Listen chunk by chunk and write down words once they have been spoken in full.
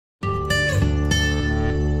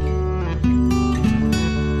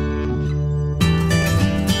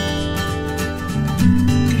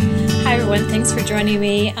Thanks for joining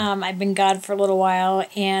me. I've been gone for a little while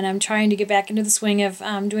and I'm trying to get back into the swing of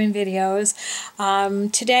doing videos.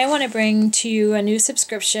 Today I want to bring to you a new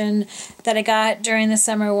subscription that I got during the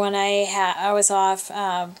summer when I was off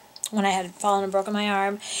when I had fallen and broken my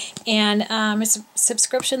arm, and it's a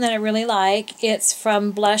subscription that I really like. It's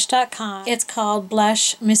from Blush.com. It's called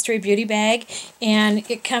Blush Mystery Beauty Bag, and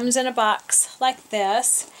it comes in a box like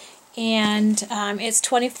this, and it's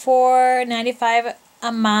 $24.95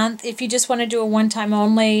 a month. If you just want to do a one-time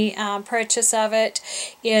only purchase of it,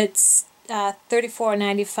 it's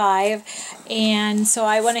 $34.95, and so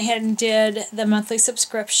I went ahead and did the monthly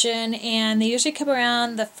subscription, and they usually come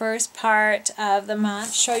around the first part of the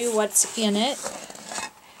month, show you what's in it.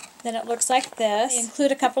 Then it looks like this. They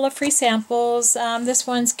include a couple of free samples. This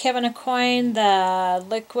one's Kevyn Aucoin, the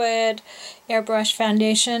Liquid Airbrush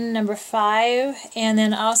Foundation number 5, and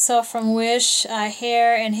then also from Wish,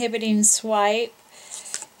 Hair Inhibiting Swipe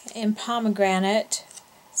in Pomegranate.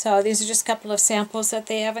 So these are just a couple of samples that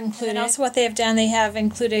they have included. And also what they have done, they have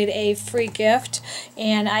included a free gift,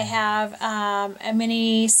 and I have a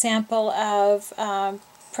mini sample of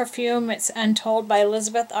perfume. It's Untold by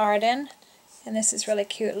Elizabeth Arden, and this is really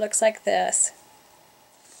cute. It looks like this.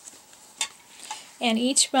 And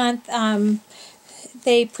each month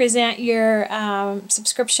they present your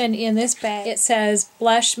subscription in this bag. It says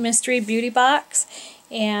Blush Mystery Beauty Box,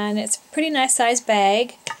 and it's a pretty nice size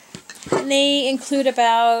bag. And they include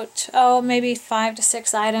about, maybe 5 to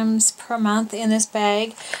 6 items per month in this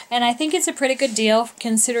bag. And I think it's a pretty good deal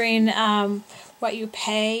considering what you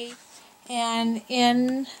pay. And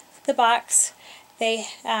in the box, they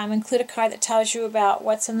include a card that tells you about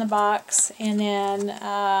what's in the box, and then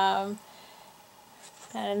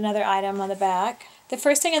another item on the back. The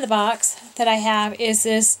first thing in the box that I have is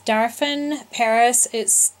this Darphin Paris.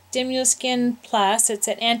 It's Stimuskin Plus. It's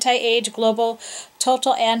an anti-age global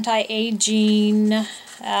total anti-aging.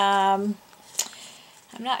 I'm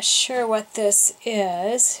not sure what this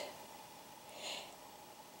is.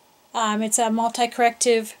 It's a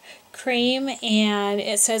multi-corrective cream, and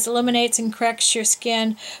it says illuminates and corrects your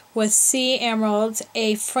skin with sea emeralds,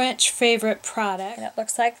 a French favorite product. And it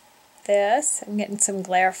looks like this. I'm getting some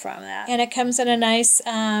glare from that. And it comes in a nice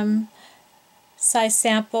size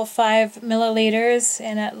sample, 5 milliliters,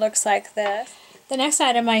 and it looks like this. The next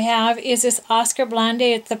item I have is this Oscar Blonde.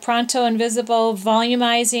 It's the Pronto Invisible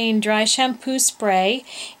Volumizing Dry Shampoo Spray,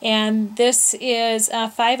 and this is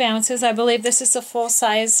 5 ounces. I believe this is a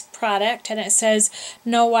full-size product, and it says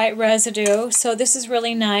no white residue, so this is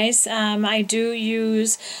really nice. I do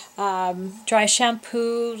use dry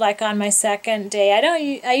shampoo like on my second day.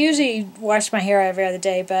 I usually wash my hair every other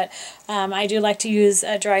day, but I do like to use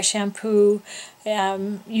a dry shampoo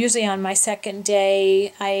usually on my second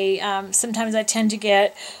day. Sometimes I tend to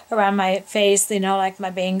get around my face, like my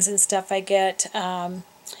bangs and stuff, I get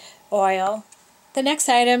oil. The next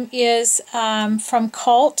item is from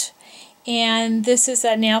Cult, and this is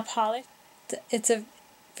a nail polish. It's a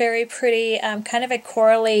very pretty, kind of a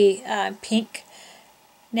corally pink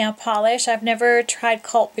nail polish. I've never tried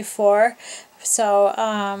Cult before, so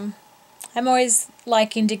I'm always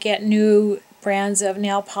liking to get new brands of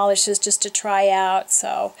nail polishes just to try out,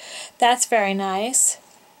 so that's very nice.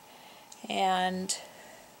 And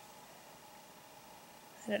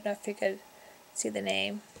I don't know if you could see the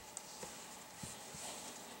name.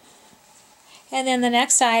 And then the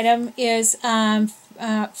next item is from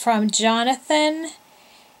Jonathan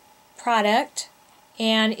product,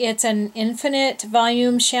 and it's an infinite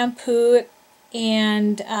volume shampoo,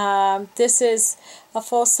 and this is a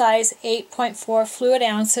full-size 8.4 fluid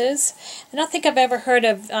ounces. I don't think I've ever heard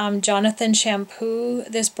of Jonathan shampoo,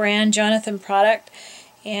 this brand, Jonathan product,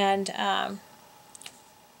 and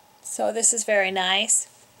so this is very nice.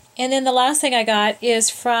 And then the last thing I got is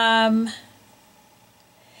from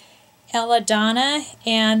Elladonna,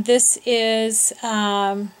 and this is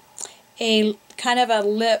a kind of a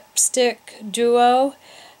lipstick duo.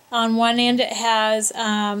 On one end it has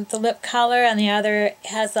the lip color, and the other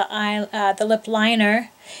has the lip liner.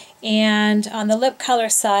 And on the lip color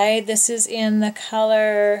side, this is in the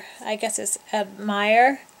color, I guess it's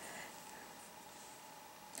Admire.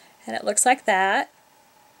 And it looks like that.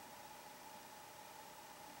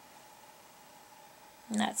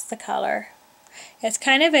 And that's the color. It's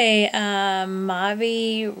kind of a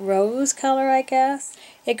mauve rose color, I guess.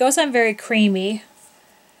 It goes on very creamy.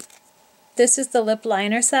 This is the lip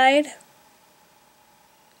liner side.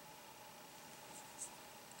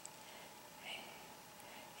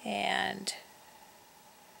 And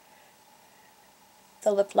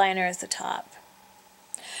the lip liner is the top.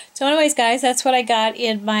 So anyways, guys, that's what I got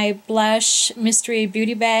in my blush mystery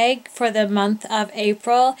beauty bag for the month of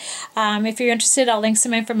April. If you're interested, I'll link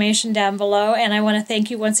some information down below, and I want to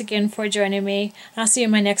thank you once again for joining me. I'll see you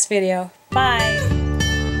in my next video. Bye!